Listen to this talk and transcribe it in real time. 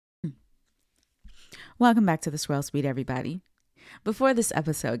Welcome back to the Swirl Suite, everybody. Before this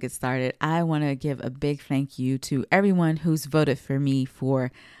episode gets started, I want to give a big thank you to everyone who's voted for me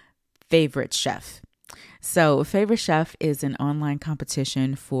for Favorite Chef. So, Favorite Chef is an online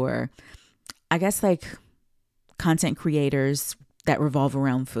competition for, I guess, like content creators that revolve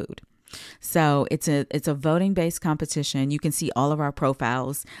around food. So it's a voting based competition. You can see all of our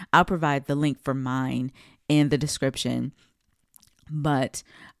profiles. I'll provide the link for mine in the description. But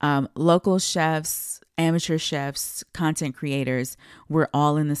local chefs, amateur chefs, content creators, we're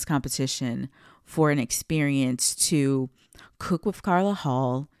all in this competition for an experience to cook with Carla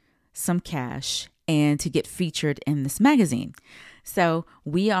Hall, some cash, and to get featured in this magazine. So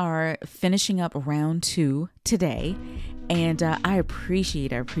we are finishing up round 2 today, and I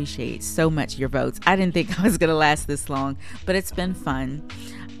appreciate so much your votes. I didn't think I was going to last this long, but it's been fun.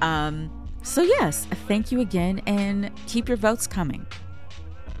 So yes, thank you again, and keep your votes coming.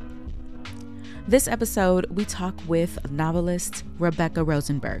 This episode, we talk with novelist Rebecca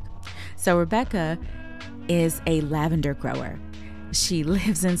Rosenberg. So Rebecca is a lavender grower. She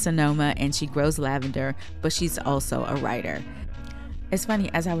lives in Sonoma and she grows lavender, but she's also a writer. It's funny,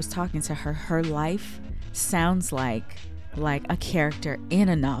 as I was talking to her, her life sounds like a character in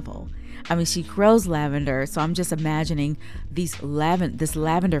a novel. I mean, she grows lavender, so I'm just imagining this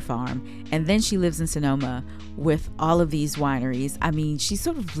lavender farm, and then she lives in Sonoma with all of these wineries. I mean, she's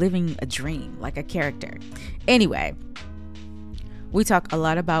sort of living a dream, like a character. Anyway, we talk a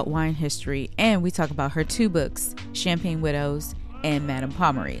lot about wine history, and we talk about her 2 books, Champagne Widows and Madame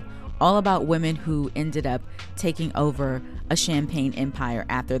Pommery, all about women who ended up taking over a champagne empire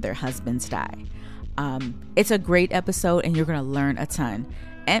after their husbands die. It's a great episode, and you're going to learn a ton.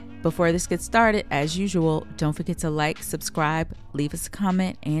 And before this gets started, as usual, don't forget to like, subscribe, leave us a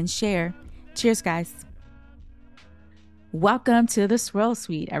comment, and share. Cheers, guys. Welcome to the Swirl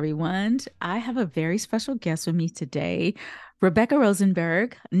Suite, everyone. I have a very special guest with me today, Rebecca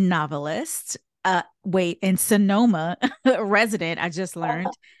Rosenberg, novelist. And Sonoma resident, I just learned.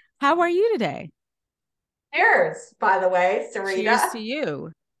 How are you today? Cheers, by the way, Cheers Sarita. to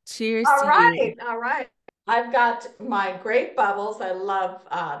you. Cheers All to you. right, all right. I've got my great bubbles. I love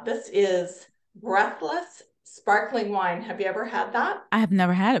this is breathless sparkling wine. Have you ever had that? I have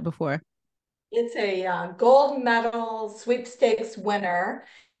never had it before. It's a gold medal sweepstakes winner,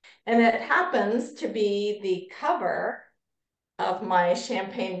 and it happens to be the cover of my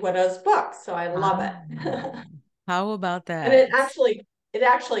Champagne Widows book. So I love Ah, it. how about And that? it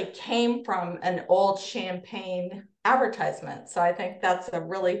actually came from an old champagne advertisement. So I think that's a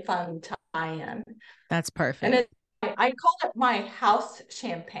really fun tie-in. That's And perfect. I call it my house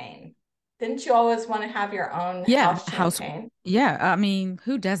champagne. Didn't you always want to have your own Yeah, house house. champagne? Yeah, I mean,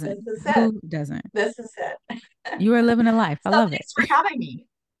 who This doesn't? is it. Who doesn't? This is it. You are living a life. I So love it. thanks for having me.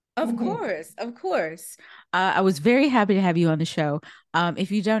 Of course, of course. I was very happy to have you on the show.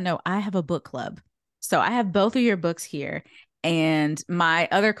 If you don't know, I have a book club. So I have both of your books here. And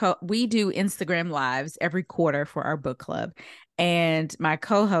we do Instagram lives every quarter for our book club. And my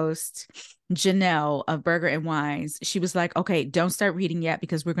co-host, Janelle of Burger and Wines, she was like, okay, don't start reading yet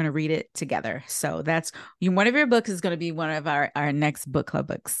because we're going to read it together. So one of your books is going to be one of our next book club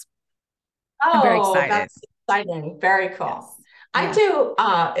books. I'm very Oh, excited. that's exciting. Very cool. Yes. I Yes. do,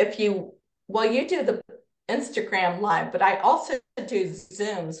 you do the Instagram live, but I also do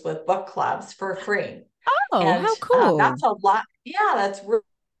Zooms with book clubs for free. Oh, And how cool. that's a lot. Yeah, that's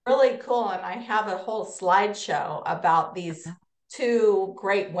really cool. And I have a whole slideshow about these 2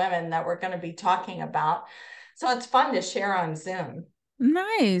 great women that we're going to be talking about. So it's fun to share on Zoom.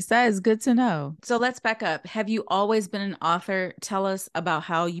 Nice. That is good to know. So let's back up. Have you always been an author? Tell us about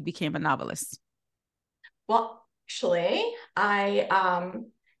how you became a novelist. Well, actually, I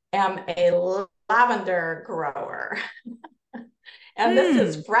am a lavender grower. And this Hmm.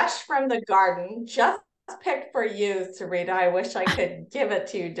 is fresh from the garden, just picked for you, Sarita. I wish I could give it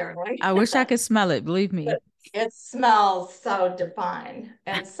to you, darling. I wish I could smell it, believe me. But it smells so divine.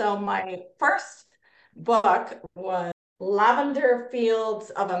 And so my first book was Lavender Fields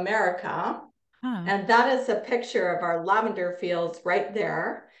of America. Huh. And that is a picture of our lavender fields right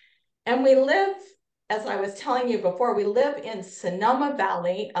there. And we live, as I was telling you before, we live in Sonoma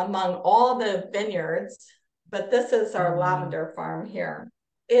Valley among all the vineyards, but this is Oh, our wow. lavender farm here.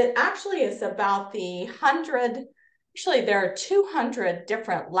 It actually is about actually, there are 200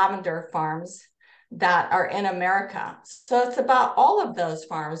 different lavender farms that are in America. So it's about all of those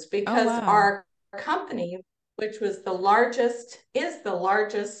farms Oh, because wow. our company, which is the largest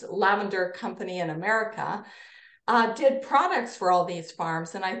lavender company in America, did products for all these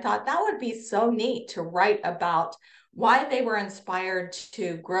farms. And I thought that would be so neat to write about why they were inspired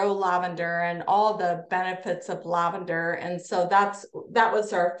to grow lavender and all the benefits of lavender. And so that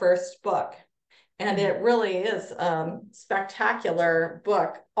was our first book. And Mm. it really is a spectacular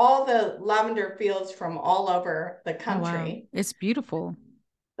book. All the lavender fields from all over the Oh, wow. country. It's beautiful.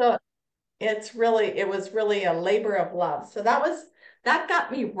 So it was really a labor of love. So that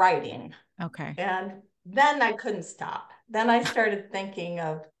got me writing. Okay. And then I couldn't stop. Then I started thinking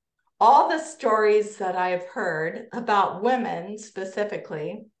of all the stories that I've heard about women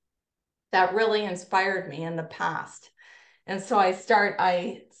specifically that really inspired me in the past. And so I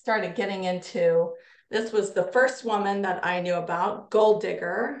started getting into, this was the first woman that I knew about, gold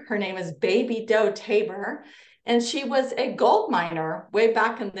digger. Her name is Baby Doe Tabor. And she was a gold miner way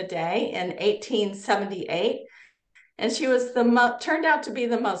back in the day in 1878. And she was turned out to be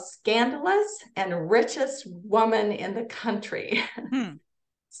the most scandalous and richest woman in the country. Hmm.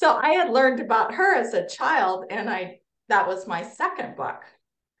 So I had learned about her as a child, and that was my second book.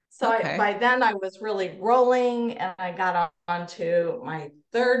 So Okay. by then I was really rolling, and I got on to my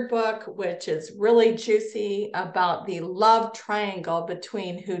third book, which is really juicy, about the love triangle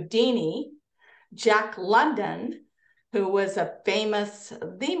between Houdini, Jack London, who was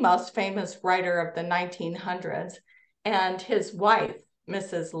the most famous writer of the 1900s, and his wife,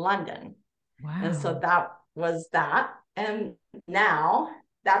 Mrs. London. And so Wow. that was that. And now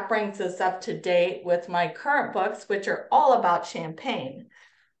that brings us up to date with my current books, which are all about champagne.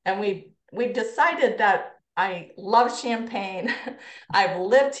 And we decided that I love champagne. I've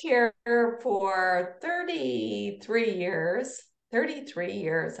lived here for 33 years. 33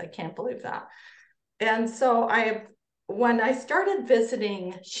 years. I can't believe that. And so when I started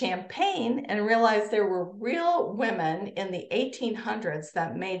visiting Champagne and realized there were real women in the 1800s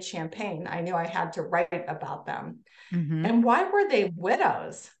that made champagne, I knew I had to write about them. Mm-hmm. And why were they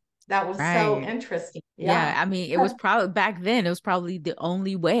widows? That was so Right. interesting. Yeah. Yeah. I mean, it was probably back then, it was probably the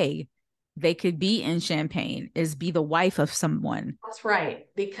only way they could be in Champagne is be the wife of someone. That's right,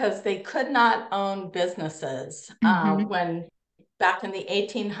 because they could not own businesses. Mm-hmm. When back in the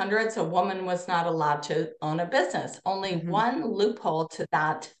 1800s, a woman was not allowed to own a business. Only Mm-hmm. one loophole to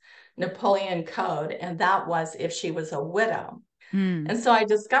that Napoleon Code, and that was if she was a widow. Mm. And so I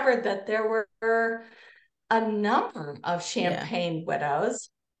discovered that there were a number of Yeah. Champagne widows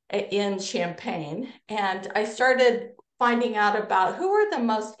in Champagne. And I started finding out about who are the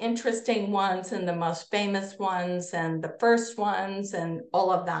most interesting ones and the most famous ones and the first ones and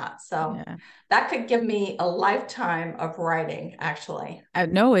all of that. So Yeah. that could give me a lifetime of writing, actually. I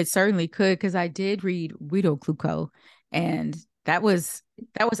know it certainly could because I did read Widow Clicquot, and I was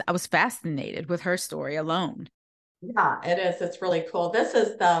fascinated with her story alone. Yeah, it is. It's really cool. That's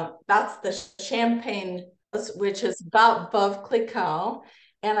the Champagne, which is about Veuve Clicquot.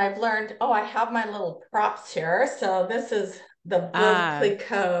 And I've learned, oh, I have my little props here. So this is the Veuve Ah,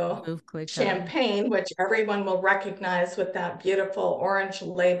 Clicquot Veuve Clicquot. champagne, which everyone will recognize with that beautiful orange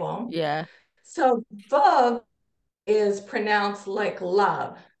label. Yeah. So Veuve is pronounced like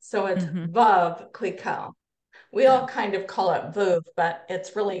love. So it's Hmm. Veuve Clicquot. We Yeah. all kind of call it Veuve, but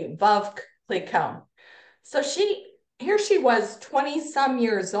it's really Veuve Clicquot. So here she was 20 some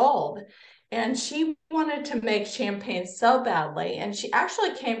years old, and she wanted to make champagne so badly. And she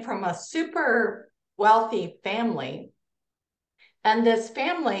actually came from a super wealthy family. And this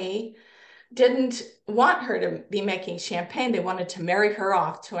family didn't want her to be making champagne. They wanted to marry her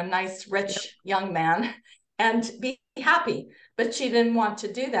off to a nice, Yep. rich young man and be happy. But she didn't want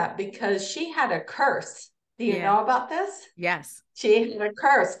to do that because she had a curse. Do you Yeah. know about this? Yes. She had a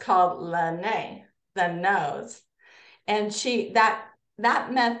curse called le nez, the nose. And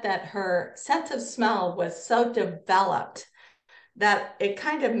that meant that her sense of smell was so developed that it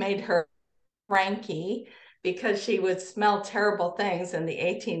kind of made her cranky because she would smell terrible things in the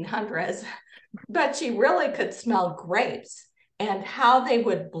 1800s, but she really could smell grapes and how they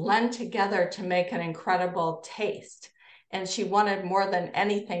would blend together to make an incredible taste. And she wanted more than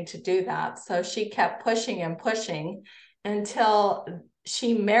anything to do that. So she kept pushing and pushing until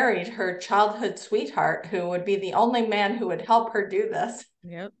she married her childhood sweetheart, who would be the only man who would help her do this.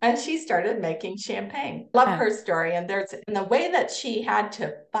 Yep. And she started making champagne. Love Uh, her story. And there's in the way that she had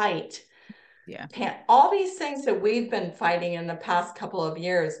to fight yeah. all these things that we've been fighting in the past couple of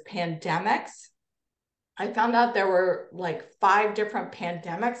years, pandemics. I found out there were like 5 different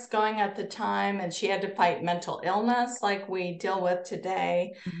pandemics going at the time, and she had to fight mental illness like we deal with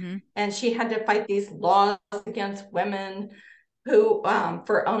today. Hmm. And she had to fight these laws against women who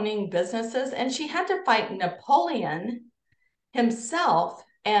for owning businesses. And she had to fight Napoleon himself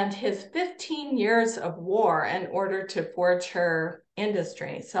and his 15 years of war in order to forge her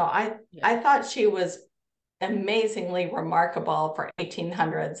industry. So Yeah. I thought she was amazingly remarkable for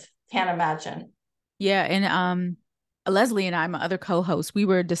 1800s. Can't imagine. Yeah, and Leslie and I, my other co-host, we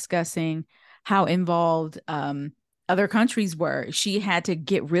were discussing how involved other countries were. She had to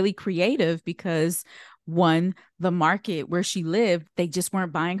get really creative because one, the market where she lived, they just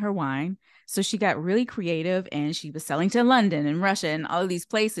weren't buying her wine. So she got really creative and she was selling to London and Russia and all of these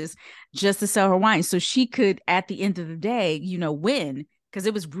places just to sell her wine. So she could, at the end of the day, win because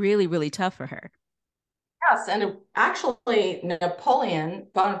it was really, really tough for her. Yes, and actually, Napoleon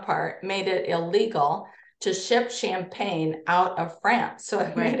Bonaparte made it illegal to ship champagne out of France. So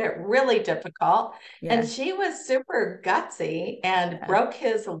it made Right. it really difficult. And Yeah. she was super gutsy and Yeah. broke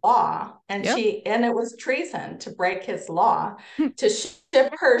his law. Yep. And it was treason to break his law to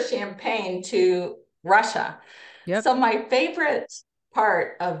ship her champagne to Russia. Yep. So my favorite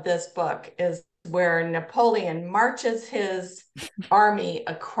part of this book is where Napoleon marches his army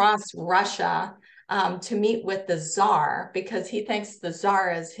across Russia to meet with the czar because he thinks the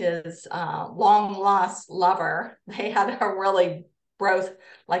czar is his long lost lover. They had a really bro,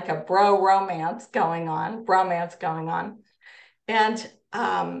 like a bro romance going on. And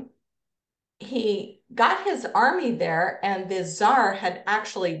he got his army there, and the czar had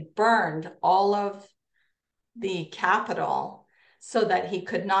actually burned all of the capital so that he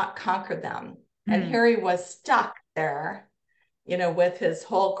could not conquer them. And Mm. here he was stuck there, with his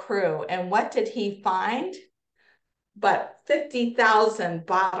whole crew. And what did he find? But 50,000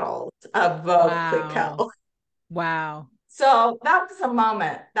 bottles of Veuve Wow. Clicquot. Wow. So that was a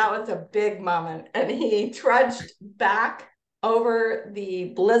moment. That was a big moment. And he trudged back over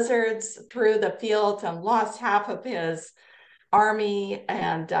the blizzards through the fields and lost half of his army.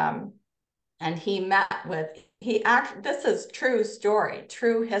 And he met with, this is true story,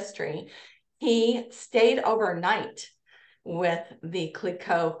 true history. He stayed overnight with the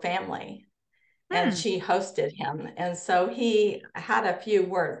Clicquot family and Hmm. she hosted him. And so he had a few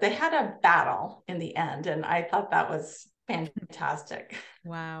words. They had a battle in the end, and I thought that was fantastic.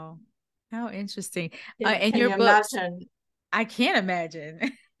 Wow. How interesting. And Can your you books, imagine? I can't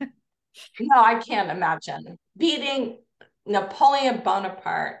imagine. No, I can't imagine beating Napoleon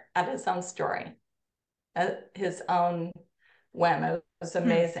Bonaparte at his own story, at his own whim. It was Hmm.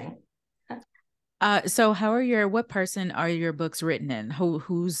 amazing. So what person are your books written in?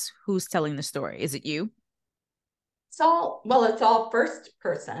 Who's telling the story? Is it you? It's all first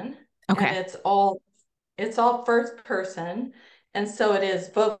person, and Okay. it's all first person, and so it is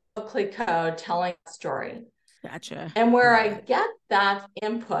Veuve Clicquot telling a story. Gotcha. And where Love I it. get that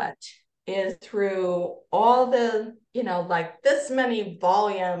input is through all the, like this many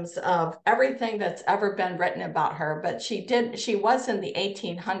volumes of everything that's ever been written about her. But she was in the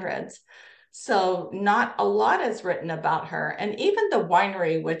 1800s. So not a lot is written about her. And even the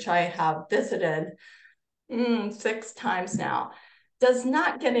winery, which I have visited 6 times now, does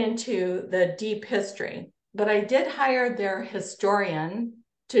not get into the deep history. But I did hire their historian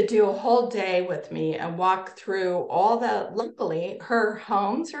to do a whole day with me and walk through luckily, her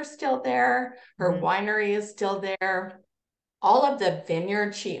homes are still there, her Mhm. winery is still there. All of the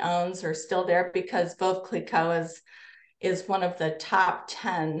vineyards she owns are still there because Veuve Clicquot is one of the top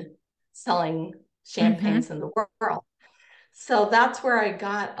 10 selling Mhm. champagnes in the world. So that's where I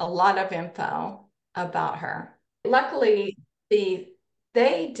got a lot of info about her. Luckily, the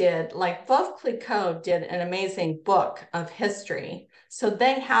they did like Veuve Clicquot did an amazing book of history. So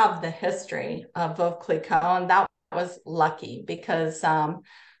they have the history of Veuve Clicquot, and that was lucky because the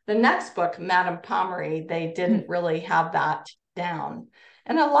next book, Madame Pommery, they didn't really have that down.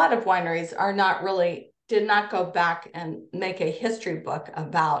 And a lot of wineries did not go back and make a history book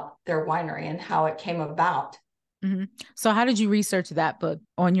about their winery and how it came about. Mhm. So how did you research that book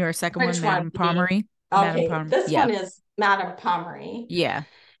on your second one, Which one? Madame Pommery? Madame Okay, Pommery. this Yeah. one is Madame Pommery. Yeah.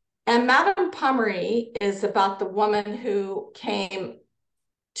 And Madame Pommery is about the woman who came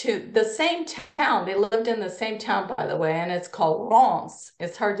to the same town. They lived in the same town, by the way, and it's called Reims.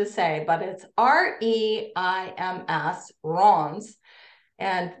 It's hard to say, but it's Reims, Reims,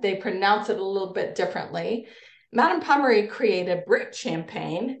 and they pronounce it a little bit differently. Madame Pommery created Brut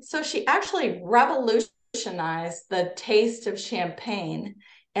champagne, so she actually revolutionized the taste of champagne.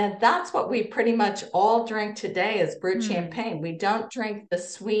 And that's what we pretty much all drink today is Brut Hmm. champagne. We don't drink the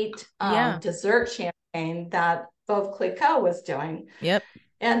sweet Yeah. dessert champagne that Veuve Clicquot was doing. Yep.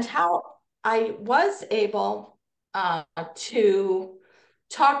 And how I was able to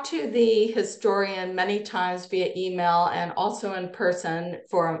talk to the historian many times via email and also in person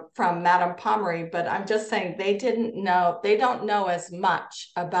from Madame Pommery, but I'm just saying they don't know as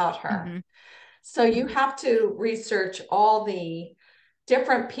much about her. Hmm. So you have to research all the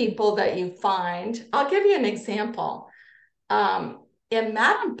different people that you find. I'll give you an example. In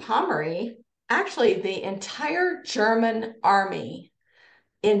Madame Pommery, actually, the entire German army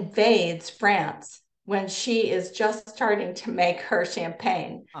invades France when she is just starting to make her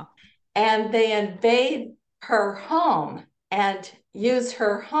champagne. Oh, And they invade her home and use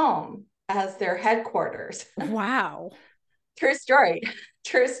her home as their headquarters. wow. True story.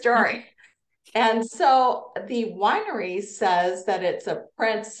 True Okay. story. And so the winery says that it's a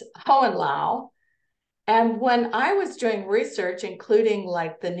Prince Hohenlohe. And when I was doing research, including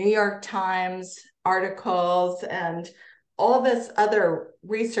like the New York Times articles and all this other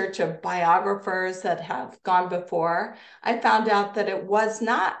research of biographers that have gone before, I found out that it was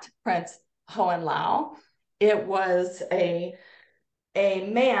not Prince Hohenlohe. It was a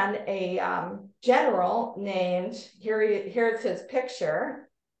man, a general named, here's his picture,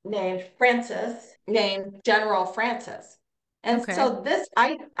 named Francis, named General Francis. And Okay. so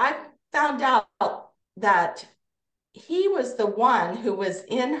I found out that he was the one who was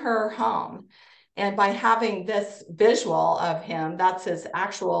in her home. And by having this visual of him, that's his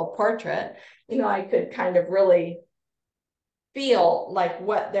actual portrait, I could kind of really feel like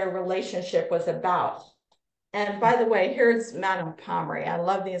what their relationship was about. And by the way, here's Madame Pommery. I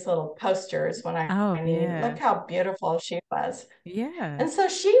love these little posters when I Oh, need. Look yeah. how beautiful she was. Yeah. And so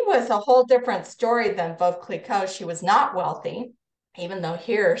she was a whole different story than Veuve Clicquot. She was not wealthy, even though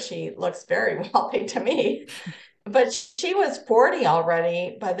here she looks very wealthy to me. But she was 40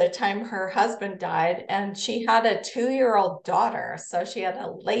 already by the time her husband died, and she had a 2-year-old daughter. So she had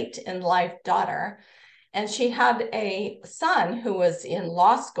a late in life daughter. And she had a son who was in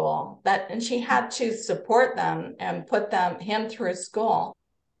law school and she had to support them and put him through school.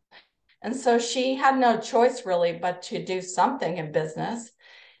 And so she had no choice really but to do something in business.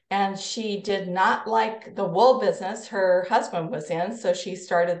 And she did not like the wool business her husband was in, so she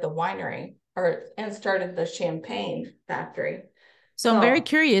started the winery and started the champagne factory. So I'm very So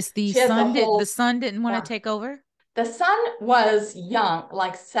curious. she has a The whole, son didn't want to yeah. take over? The son was young,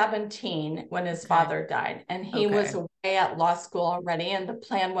 like 17 when his Okay. father died, and he was Okay. away at law school already, and the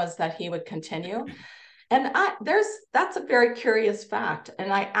plan was that he would continue. And that's a very curious fact.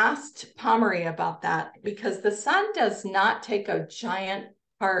 And I asked Pomery about that because the son does not take a giant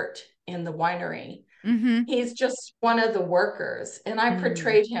part in the winery. Mm-hmm. He's just one of the workers, and I Mm.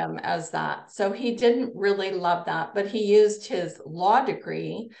 portrayed him as that. So he didn't really love that, but he used his law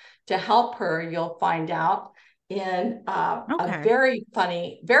degree to help her, you'll find out, in a Okay. very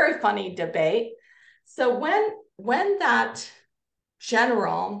funny debate. So when that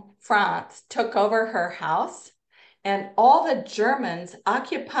general France took over her house, and all the Germans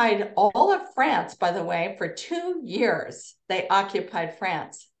occupied all of France, by the way, for 2 years. They occupied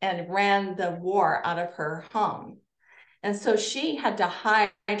France and ran the war out of her home. And so she had to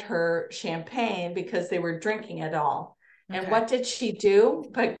hide her champagne because they were drinking it all. And Okay. what did she do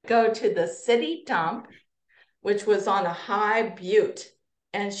but go to the city dump, which was on a high butte?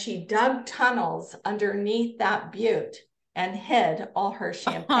 And she dug tunnels underneath that butte and hid all her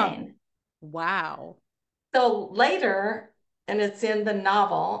champagne. Wow. So later, and it's in the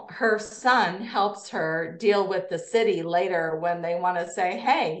novel, her son helps her deal with the city later when they want to say,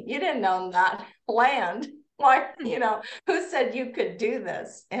 hey, you didn't own that land. Why, who said you could do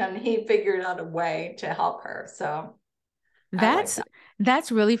this? And he figured out a way to help her. So I like That's that.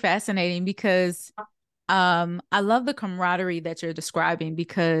 that's really fascinating because I love the camaraderie that you're describing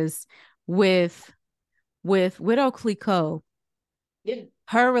because with Widow Clicquot, Yeah.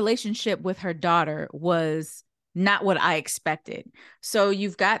 her relationship with her daughter was not what I expected. So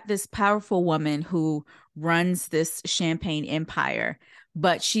you've got this powerful woman who runs this champagne empire,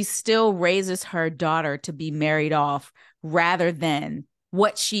 but she still raises her daughter to be married off rather than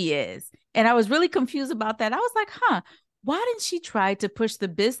what she is. And I was really confused about that. I was like, huh, why didn't she try to push the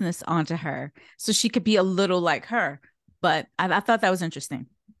business onto her so she could be a little like her? But I thought that was interesting.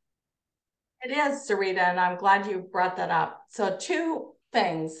 It is, Sarita, and I'm glad you brought that up. So two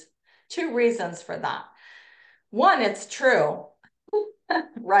reasons for that. One, it's true,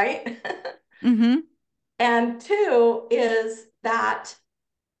 right? Mm-hmm. And two is that,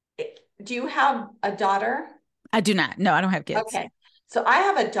 do you have a daughter? I do not. No, I don't have kids. Okay. So I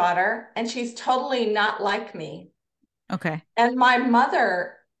have a daughter and she's totally not like me. Okay. And my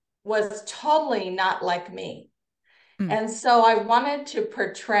mother was totally not like me. Mm. And so I wanted to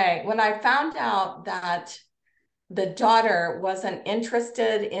portray, when I found out that the daughter wasn't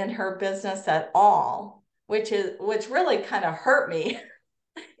interested in her business at all, which really kind of hurt me.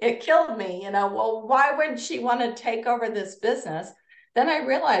 It killed me, well, why would she want to take over this business? then I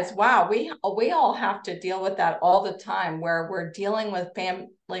realized, wow, we all have to deal with that all the time, where we're dealing with family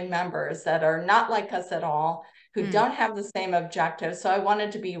members that are not like us at all, who Mm, don't have the same objectives. So I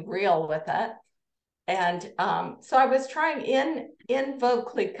wanted to be real with it. And so I was trying in Veuve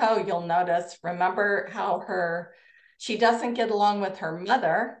Clicquot, you'll notice, remember how she doesn't get along with her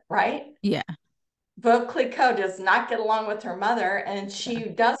mother, right? yeah. Veuve Clicquot does not get along with her mother, and she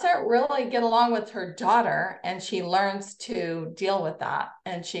doesn't really get along with her daughter, and she learns to deal with that,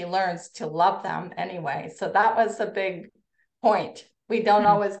 and she learns to love them anyway. So that was a big point. We don't Hmm,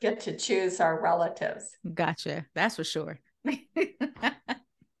 always get to choose our relatives. gotcha. That's for sure. Hey,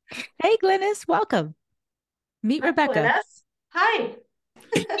 Glennis, welcome. Meet Hi, Rebecca. Glennis. Hi.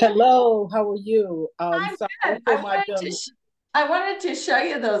 Hello, how are you? I'm Sorry good. for my I wanted to show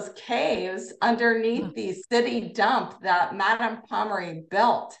you those caves Oh, underneath the city dump that Madame Pommery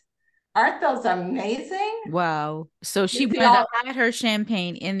built. Aren't those amazing? wow. So she You see wanted to all hide her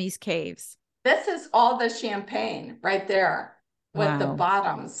champagne in these caves. this is all the champagne right there with the Wow.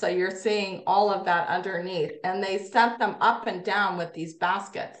 bottoms. So you're seeing all of that underneath. And they sent them up and down with these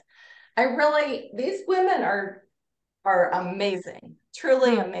baskets. These women are amazing,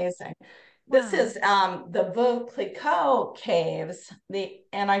 truly Oh, amazing. This wow. is the Veuve Clicquot caves.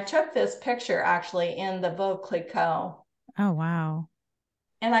 And I took this picture actually in the Veuve Clicquot, Oh, wow.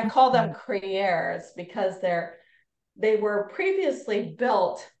 and I Look call at them that. criers because they were previously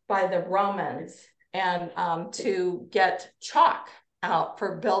built by the Romans and to get chalk out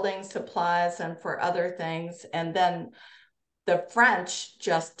for building supplies and for other things, and then the French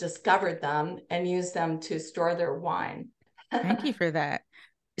just discovered them and used them to store their wine. Thank you for that.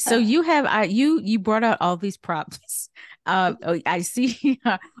 So you have you brought out all these props. Oh, I see.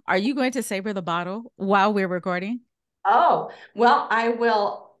 Are you going to savor the bottle while we're recording? Oh, well, I Or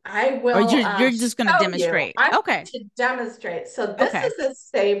will you're just going to show you. demonstrate? I'm Okay. going to demonstrate. So this Okay. is a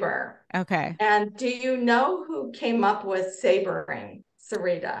saber. Okay. And do you know who came up with sabering,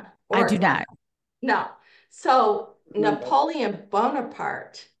 Sarita I or do Glenn? not. No. So remember. Napoleon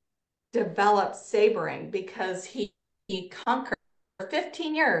Bonaparte developed sabering because he conquered for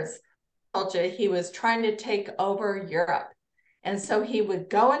 15 years. I told you he was trying to take over Europe. And so he would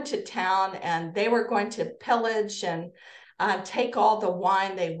go into town and they were going to pillage and take all the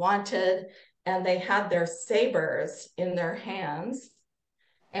wine they wanted. And they had their sabers in their hands.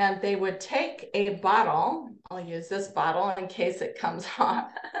 And they would take a bottle, I'll use this bottle in case it comes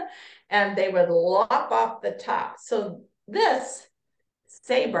off, and they would lop off the top. So this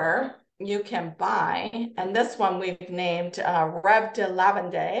saber you can buy, and this one we've named Rêve de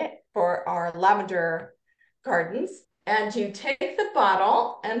Lavande for our lavender gardens. And you take the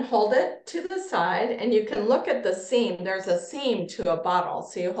bottle and hold it to the side, and you can look at the seam. There's a seam to a bottle.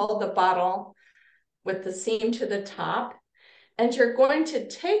 So you hold the bottle with the seam to the top, and you're going to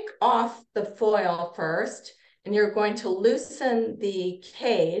take off the foil first, and you're going to loosen the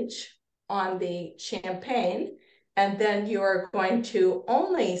cage on the champagne, and then you're going to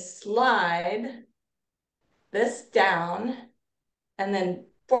only slide this down and then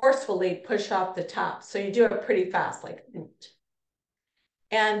forcefully push off the top. So you do it pretty fast, like,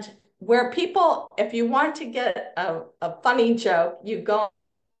 and where people, if you want to get a funny joke, you go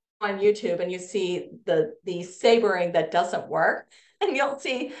on YouTube and you see the sabering that doesn't work. And you'll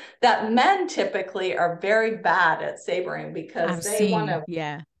see that men typically are very bad at sabering because I've seen.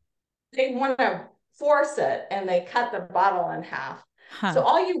 Yeah. they want to force it and they cut the bottle in half. So Huh.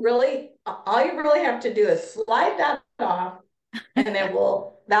 all you really have to do is slide that off and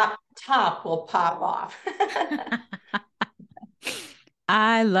that top will pop off.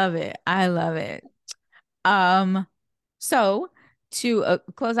 I love it. I love it. Um, so to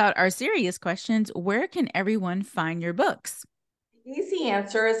close out our serious questions, where can everyone find your books? Easy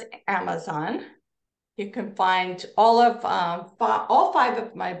answer is Amazon. You can find all five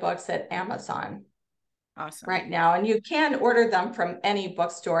of my books at Amazon Awesome. right now, and you can order them from any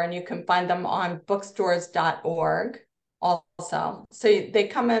bookstore, and you can find them on bookstores.org also. So they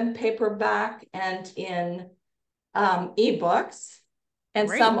come in paperback and in ebooks and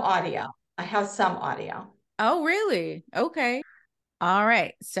Great. some audio. I have some audio. Oh, really? Okay. All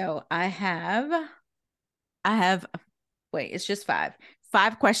right. So I have, wait, it's just five.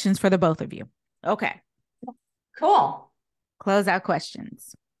 Five questions for the both of you. Okay. Cool. Close out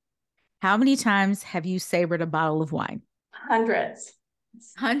questions. How many times have you savored a bottle of wine? Hundreds.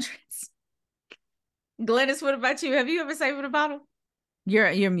 Hundreds. Glennis, what about you? Have you ever savored a bottle?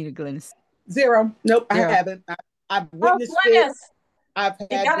 You're muted, Glennis. Zero. Nope, I Zero. haven't. I've Oh, witnessed it. Glennis, I've you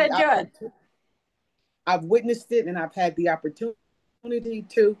had got to the do it. opportunity. I've witnessed it, and I've had the opportunity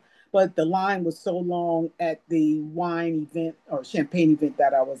to. but the line was so long at the wine event or champagne event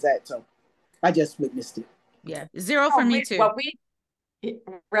that I was at. So I just witnessed it. Yeah. 0 for me too.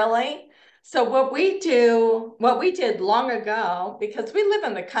 Really? So what we did long ago, because we live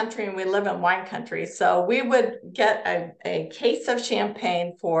in the country and we live in wine country, so we would get a case of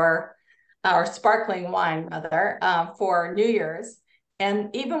champagne for our sparkling wine, rather, for New Year's.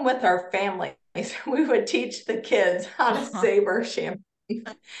 And even with our families, we would teach the kids how to savor champagne.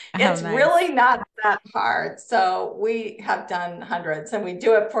 How It's nice. really not that hard. So we have done hundreds and we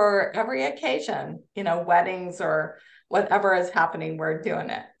do it for every occasion, weddings or whatever is happening, we're doing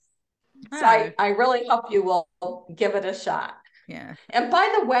it. So I really hope you will give it a shot. Yeah. And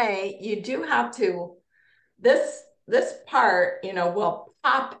by the way, you do have to, this part, will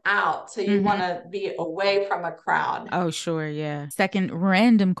pop out. So you want to be away from a crowd. Oh, sure. Yeah. Second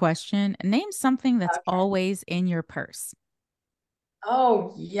random question. Name something that's always in your purse.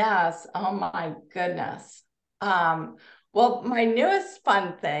 Oh, yes. Oh my goodness. Well, my newest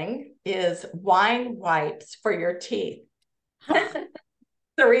fun thing is wine wipes for your teeth.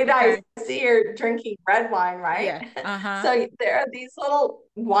 Sarita, I see you're drinking red wine, right? Yeah. So there are these little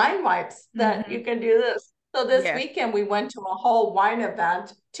wine wipes that you can do this. So this weekend we went to a whole wine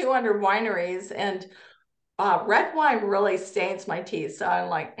event, 200 wineries, and red wine really stains my teeth. So I'm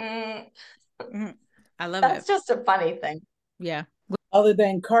like, I love that's just a funny thing. Yeah. Other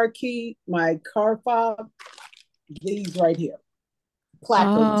than car key, my car fob, these right here,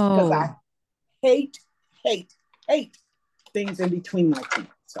 placards, because I hate things in between my teeth.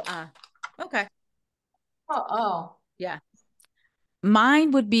 So. Okay. Oh. Yeah.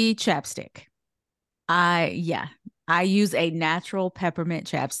 Mine would be chapstick. I use a natural peppermint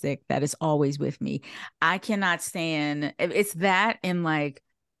chapstick that is always with me. I cannot stand it's that and like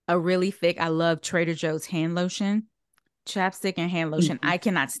a really thick. I love Trader Joe's hand lotion, chapstick and hand lotion. I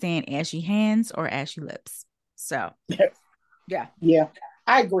cannot stand ashy hands or ashy lips. So yeah,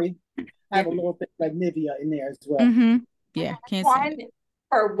 I agree. I have a little bit like Nivea in there as well. Yeah, can't stand it.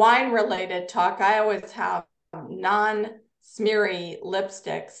 For wine related talk, I always have non-smeary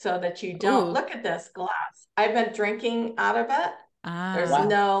lipstick so that you don't look at this glass. I've been drinking out of it. There's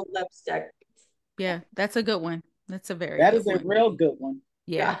no lipstick. Yeah, that's a good one. That's a very that good is one. a real good one.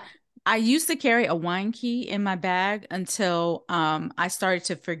 Yeah. I used to carry a wine key in my bag until I started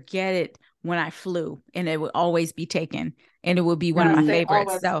to forget it when I flew, and it would always be taken, and it would be one of my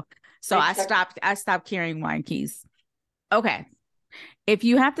favorites. So I stopped carrying wine keys. Okay. If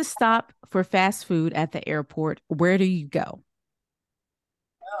you have to stop for fast food at the airport, where do you go?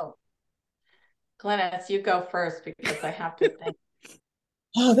 Oh, Glennis, you go first because I have to think.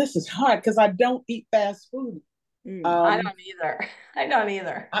 Oh, this is hard because I don't eat fast food. I don't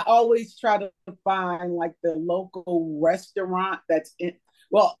either. I always try to find like the local restaurant that's in.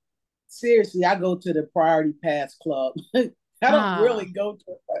 Well, seriously, I go to the Priority Pass Club. I don't really go to.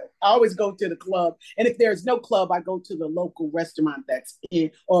 I always go to the club, and if there's no club, I go to the local restaurant that's in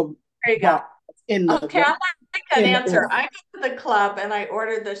or there you go. In the, okay, I like that answer. I go to the club and I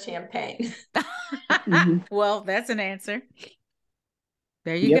order the champagne. Well, that's an answer.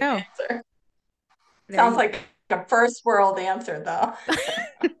 There you go. Sounds like a first world answer, though.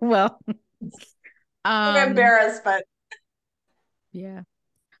 Well, I'm embarrassed, but yeah,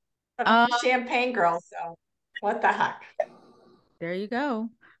 I'm a champagne girl, so what the heck? There you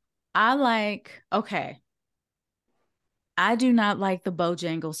go. I do not like the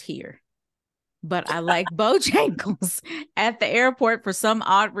Bojangles here, but I like Bojangles at the airport for some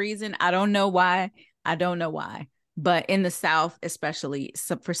odd reason. I don't know why. But in the South, especially,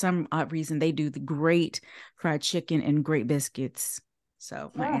 for some odd reason, they do the great fried chicken and great biscuits.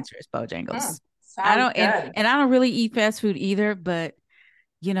 So my answer is Bojangles. I don't really eat fast food either, but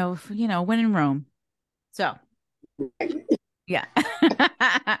when in Rome. So yeah.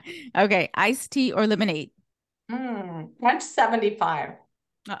 Okay, iced tea or lemonade? Punch 75.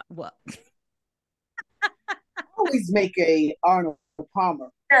 Well, always make a Arnold Palmer.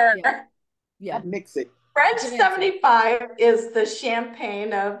 Yeah. I mix it. French 75 is the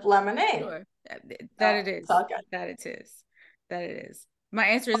champagne of lemonade. Sure. That it is. That it is. My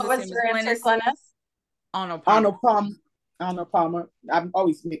answer is the same as your answer, Glennis? Arnold Palmer. Arnold Palmer. I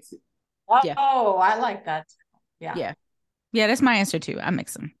always mix it. Oh, I like that. Yeah, that's my answer too. I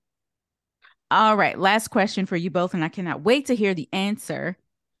mix them. All right, last question for you both, and I cannot wait to hear the answer.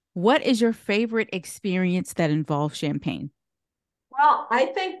 What is your favorite experience that involves champagne? Well, I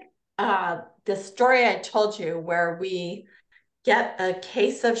think the story I told you where we get a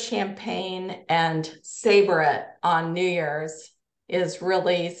case of champagne and savor it on New Year's is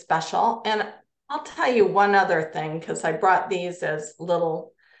really special. And I'll tell you one other thing, because I brought these as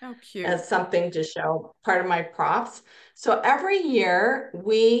little Oh, cute. as something to show, part of my props. So every year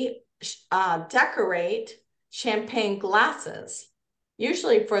we decorate champagne glasses,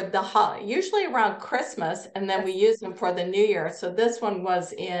 usually usually around Christmas, and then we use them for the New Year. So this one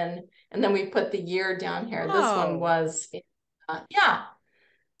was in, and then we put the year down here. Oh. This one was, yeah.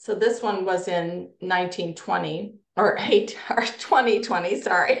 So this one was in 1920 or 2020,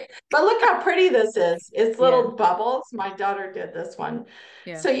 sorry. But look how pretty this is. It's little bubbles. My daughter did this one.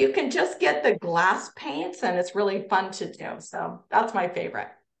 Yeah. So you can just get the glass paints and it's really fun to do. So that's my favorite.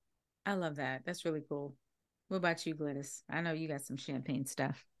 I love that. That's really cool. What about you, Glynis? I know you got some champagne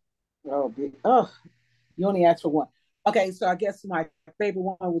stuff. Oh, you only asked for one. Okay, so I guess my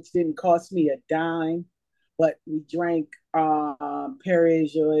favorite one, which didn't cost me a dime, but we drank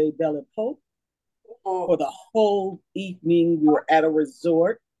Perrier Belle Epoque for the whole evening. We were at a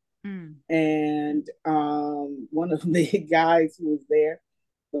resort, and one of the guys who was there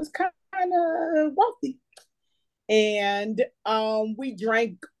was kind of wealthy, and we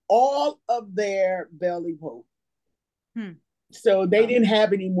drank all of their Belle Epoque. So they didn't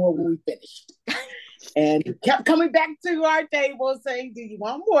have any more when we finished. And kept coming back to our table saying, "Do you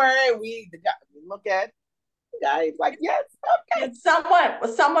want more?" And we look at the guy like, "Yes, okay."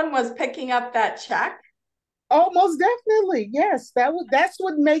 Someone was picking up that check. Oh, most definitely, yes. That's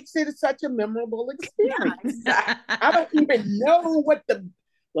what makes it such a memorable experience. Yeah, exactly. I don't even know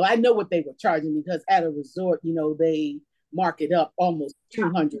well, I know what they were charging because at a resort, they mark it up almost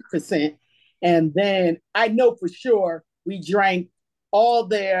 200%. And then I know for sure we drank all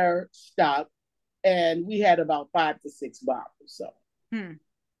their stock. And we had about 5 to 6 bottles. So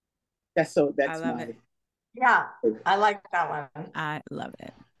that's it. Yeah, I like that one. I love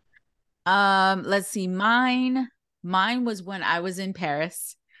it. Let's see. Mine was when I was in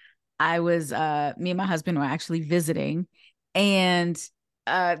Paris. I was me and my husband were actually visiting, and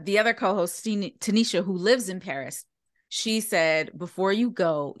the other co-host, Tanisha, who lives in Paris, she said, before you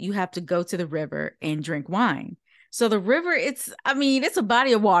go, you have to go to the river and drink wine. So the river, it's a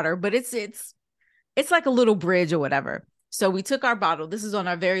body of water, but it's like a little bridge or whatever. So we took our bottle. This is on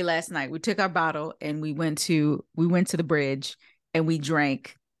our very last night. We took our bottle and we went to the bridge and we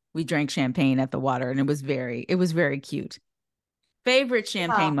drank champagne at the water, and it was very cute. Favorite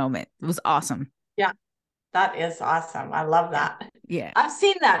champagne moment. It was awesome. Yeah, that is awesome. I love that. Yeah. I've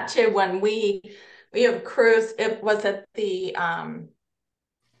seen that too when we have cruised. It was at the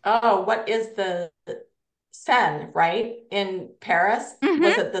what is the Seine, right? In Paris.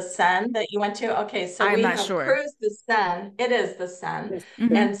 Was it the Seine that you went to? Okay, so we have cruised the Seine. It is the Seine.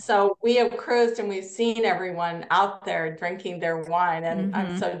 And so we have cruised and we've seen everyone out there drinking their wine. And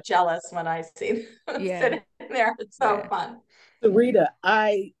I'm so jealous when I see them sitting there. It's so fun. Sarita,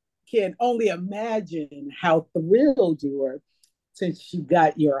 I can only imagine how thrilled you were since you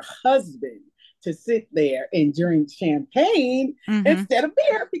got your husband to sit there and drink champagne instead of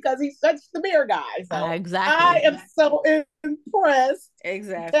beer because he's such the beer guy. So exactly. I am so impressed.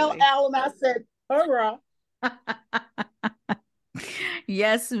 Exactly. Tell Alan I said, hurrah.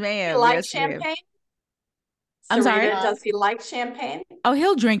 Yes, ma'am. You like champagne? I'm sorry. Does he like champagne? Oh,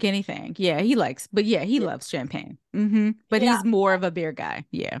 he'll drink anything. Yeah, he loves champagne. But he's more of a beer guy.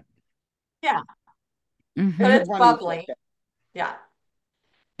 Yeah. Yeah. But it's bubbly. Yeah.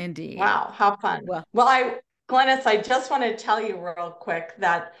 Indeed. Wow, how fun. Well, Glynis, I just want to tell you real quick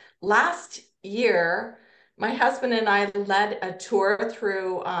that last year, my husband and I led a tour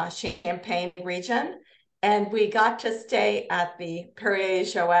through Champagne region, and we got to stay at the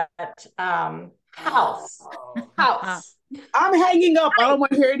Perrier-Jouët house. I'm hanging up. I don't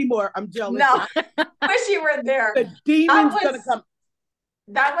want to hear anymore. I'm jealous. No, wish you were there. The demon's going to come.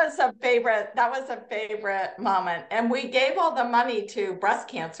 That was a favorite moment. And we gave all the money to breast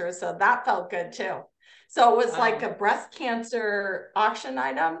cancer. So that felt good too. So it was like a breast cancer auction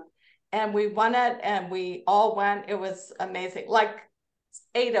item. And we won it and we all went. It was amazing. Like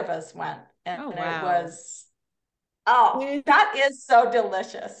 8 of us went. And it was, that is so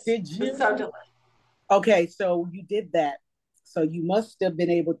delicious. Did you? It's so delicious. Okay, so you did that. So you must have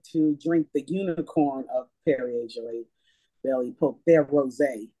been able to drink the unicorn of Perrier-Jouët. Belle Epoque, their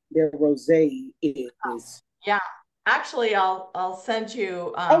rosé. Their rosé is. Yeah, actually, I'll send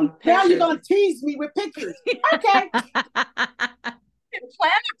you. Now you're gonna tease me with pictures. Okay. Plan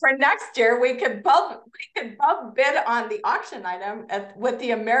it for next year. We could both bid on the auction item with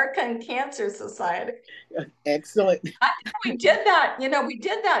the American Cancer Society. Excellent. We did that. We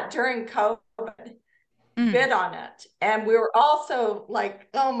did that during COVID. Bid on it, and we were also like,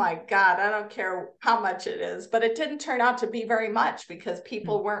 oh my god, I don't care how much it is, but it didn't turn out to be very much because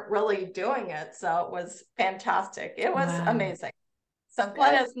people weren't really doing it. So it was fantastic. It was amazing. So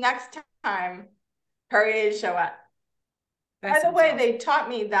Glennis, next time, Perrier Jouet. By the way, they taught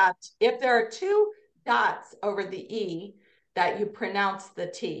me that if there are two dots over the E, that you pronounce the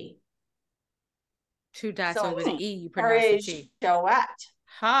T. Two dots over the E, you pronounce the T. Jouet.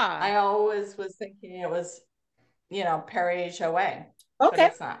 Ha. I always was thinking it was, Perrier Jouet. Okay. But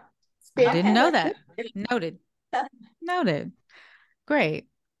it's not. I didn't know that. Noted. Noted. Great.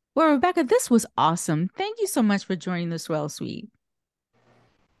 Well, Rebecca, this was awesome. Thank you so much for joining the Swirl Suite.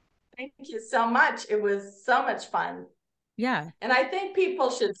 Thank you so much. It was so much fun. Yeah. And I think people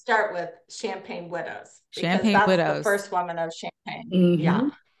should start with Champagne Widows. Champagne that's Widows. The first woman of Champagne. Mm-hmm. Yeah.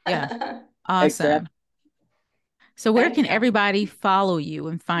 Yeah. Awesome. Exactly. So where can everybody follow you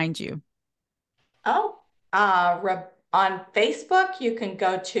and find you? Oh, on Facebook, you can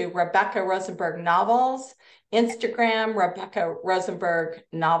go to Rebecca Rosenberg Novels. Instagram, Rebecca Rosenberg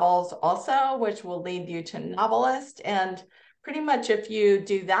Novels also, which will lead you to Novelist. And pretty much if you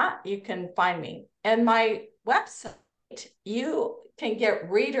do that, you can find me. And my website, you can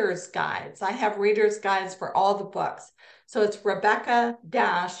get reader's guides. I have reader's guides for all the books. So it's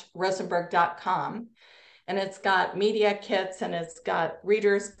rebecca-rosenberg.com. And it's got media kits and it's got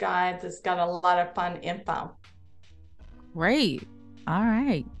reader's guides. It's got a lot of fun info. Great. All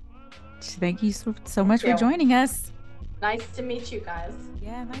right. Thank you so much for joining us. Nice to meet you guys.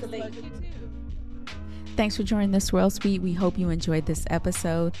 Yeah, nice to meet you too. Thanks for joining the Swirl Suite. We hope you enjoyed this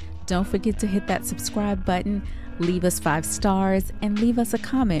episode. Don't forget to hit that subscribe button, leave us 5 stars, and leave us a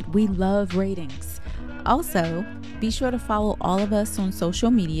comment. We love ratings. Also, be sure to follow all of us on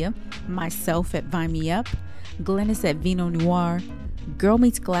social media. Myself at Vine Me Up, Glennis at Vino Noir, Girl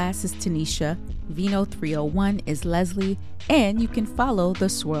Meets Glass is Tanisha, Vino 301 is Leslie, and you can follow the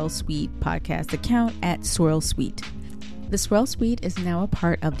Swirl Suite podcast account at Swirl Suite. The Swirl Suite is now a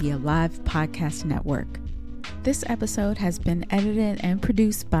part of the Alive Podcast Network. This episode has been edited and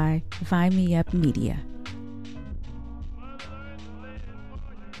produced by Vine Me Up Media.